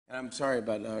And I'm sorry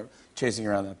about chasing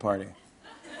around that party.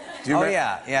 Oh,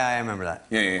 yeah, I remember that.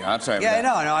 Yeah, I'm sorry Yeah,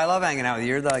 about that. no, I love hanging out with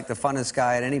you. You're like the funnest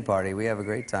guy at any party. We have a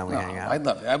great time. We hang out. I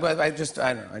love it.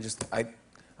 I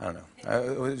don't know.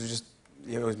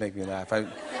 You always make me laugh.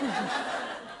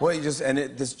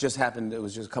 This just happened. It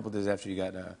was just a couple days after you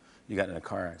got in a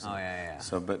car accident. Oh, yeah.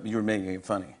 So, but you were making it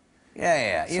funny.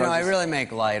 Yeah. You know, I really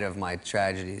make light of my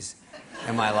tragedies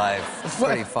in my life. It's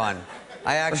pretty fun.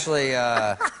 I actually,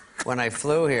 when I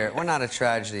flew here, well, not a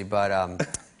tragedy, but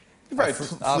You probably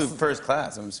flew first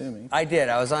class, I'm assuming. I did.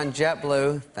 I was on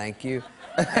JetBlue. Thank you.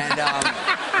 And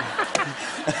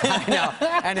I know,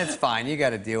 and it's fine. You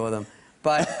got to deal with them.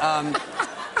 But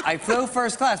I flew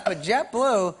first class. But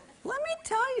JetBlue, let me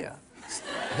tell you,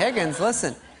 Higgins,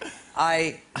 listen.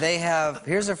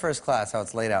 Here's their first class, how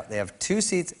it's laid out. They have 2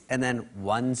 seats and then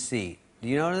 1 seat. Do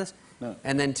you know this? No.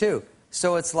 And then 2.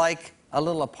 So it's like a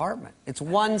little apartment. It's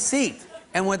 1 seat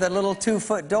and with a little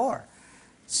 2-foot door.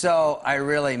 So I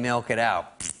really milk it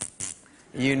out.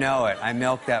 You know it. I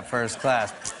milk that first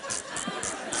class.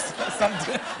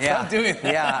 Stop doing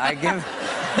that. Yeah,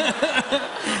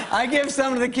 I give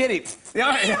some to the kitty.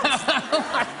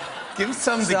 Give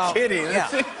some to kitty. Yeah,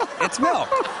 it's milk.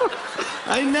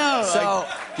 I know. So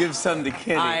give some to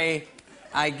kitty.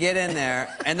 I get in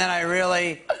there, and then I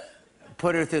really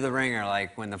put her through the ringer.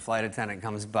 Like when the flight attendant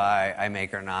comes by, I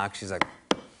make her knock. She's like,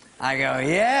 I go,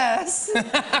 yes.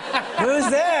 Who's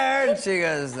there? And she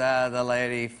goes, the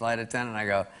lady flight attendant. I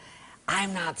go,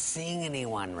 I'm not seeing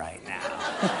anyone right now.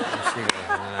 And she goes,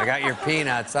 I got your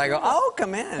peanuts. I go, oh,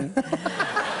 come in.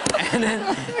 And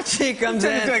then she comes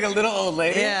in. Like a little old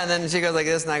lady? Yeah, and then she goes like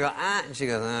this, and I go, ah. And she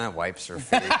goes, wipes her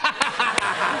feet.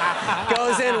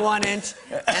 Goes in 1 inch.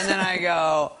 And then I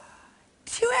go,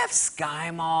 do you have Sky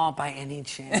Mall by any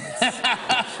chance?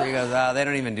 She goes, oh, they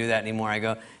don't even do that anymore. I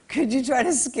go, could you try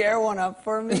to scare one up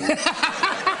for me?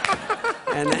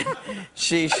 And then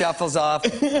she shuffles off.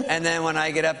 And then when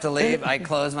I get up to leave, I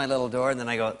close my little door, and then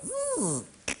I go,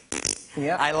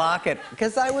 yeah. I lock it.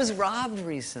 Because I was robbed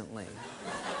recently.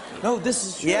 No, this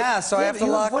is true. Yeah, so I have to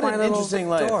lock my little interesting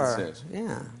life door. this is.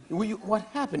 Yeah. What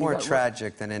happened? More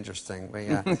tragic than interesting, but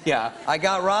yeah. Yeah. I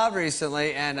got robbed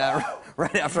recently, and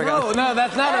right after I got... No,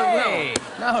 that's not hey!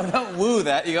 No, don't woo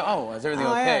that. You go, oh, is everything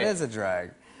okay? Yeah, it is a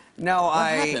drag. No, What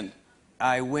happened?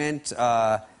 I went...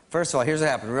 first of all, here's what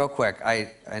happened, real quick.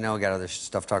 I know we got other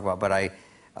stuff to talk about, but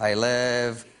I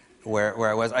live where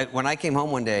I was. When I came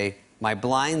home one day, my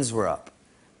blinds were up,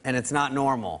 and it's not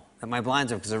normal that my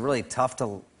blinds are up because they're really tough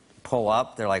to pull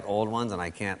up. They're like old ones, and I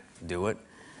can't do it.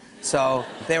 So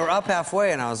they were up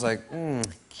halfway, and I was like,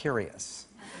 curious.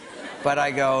 But I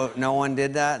go, no one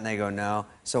did that? And they go, no.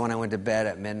 So when I went to bed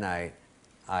at midnight,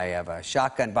 I have a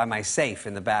shotgun by my safe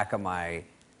in the back of my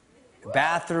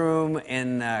bathroom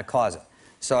in the closet.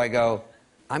 So I go,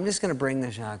 I'm just going to bring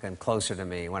the shotgun closer to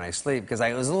me when I sleep, because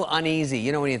I was a little uneasy.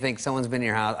 You know when you think someone's been in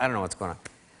your house? I don't know what's going on.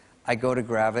 I go to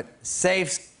grab it.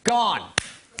 Safe's gone.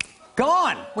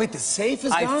 Gone. Wait, the safe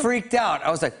is gone? I freaked out.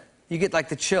 I was like, you get like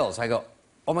the chills. I go,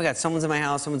 oh my God, someone's in my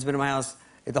house. Someone's been in my house.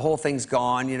 The whole thing's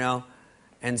gone, you know?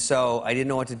 And so I didn't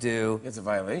know what to do. It's a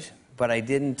violation. But I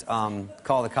didn't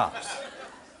call the cops.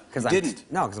 You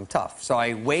didn't? No, because I'm tough. So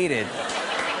I waited.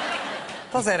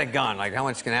 Plus I had a gun. Like, how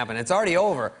much can happen? It's already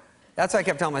over. That's why I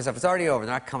kept telling myself, it's already over.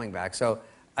 They're not coming back. So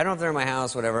I don't know if they're in my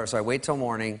house, whatever. So I wait till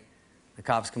morning. The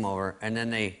cops come over. And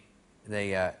then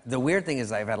the weird thing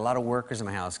is I've had a lot of workers in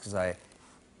my house because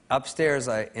upstairs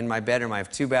in my bedroom I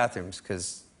have 2 bathrooms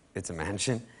because it's a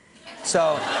mansion.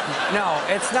 So, no,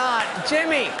 it's not.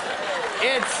 Jimmy,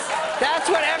 that's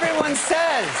what everyone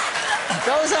says.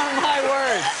 Those aren't my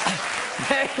words.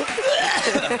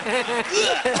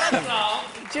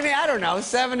 Jimmy, I don't know,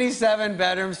 77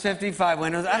 bedrooms, 55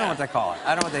 windows. I don't know what they call it.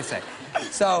 I don't know what they say.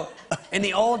 So, in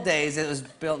the old days, it was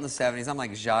built in the 70s. I'm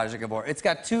like Zsa Zsa Gabor. It's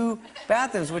got 2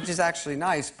 bathrooms, which is actually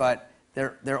nice, but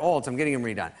they're old, so I'm getting them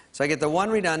redone. So I get the one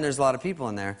redone. There's a lot of people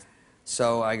in there.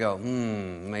 So I go,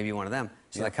 maybe one of them.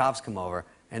 So the cops come over,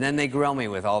 and then they grill me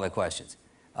with all the questions.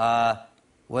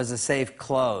 Was the safe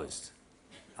closed?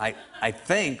 I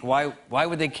think, why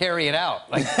would they carry it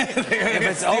out? Like, if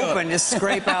it's open, just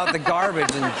scrape out the garbage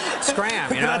and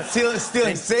scram, you know? Not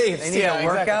stealing safes. They need a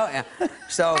workout? Exactly. Yeah.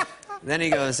 So then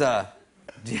he goes, do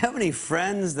you have any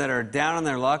friends that are down on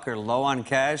their luck or low on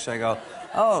cash? I go,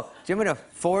 oh, do you want me to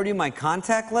forward you my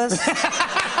contact list?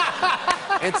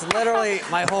 It's literally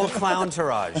my whole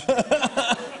clown-tourage.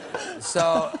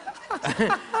 So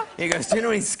he goes, do you know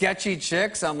any sketchy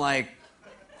chicks? I'm like,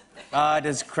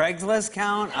 does Craigslist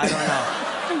count? I don't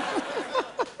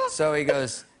know. So he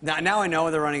goes, now I know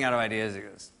they're running out of ideas. He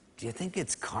goes, do you think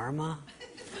it's karma?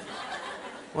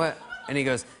 What? And he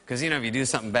goes, Because, you know, if you do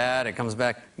something bad, it comes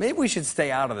back. Maybe we should stay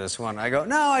out of this one. I go,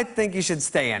 no, I think you should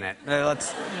stay in it.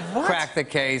 Let's crack the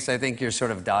case. I think you're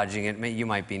sort of dodging it. You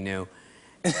might be new.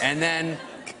 And then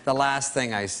the last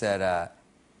thing I said,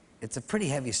 it's a pretty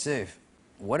heavy safe.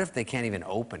 What if they can't even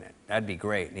open it? That'd be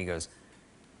great. And he goes,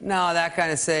 no, that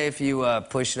kind of safe, you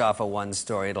push it off a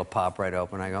one-story, it'll pop right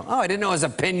open. I go, oh, I didn't know it was a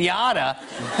piñata.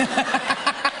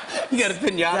 You got a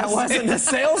piñata? That wasn't a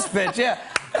sales pitch, yeah.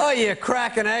 Oh, you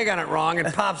crack an egg on it wrong, it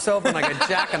pops open like a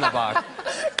jack-in-the-box.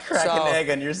 Crack an egg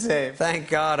and you're safe. Thank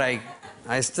God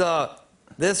I still,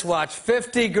 this watch,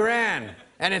 50 grand,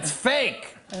 and it's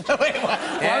fake. Wait,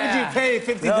 why would you pay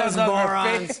 $50,000 Those for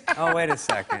morons. fake? Oh, wait a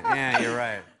second. Yeah, you're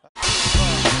right.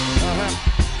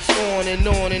 On and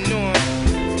on and on.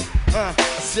 I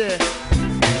said,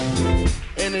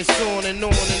 and it's on and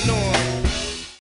on and on.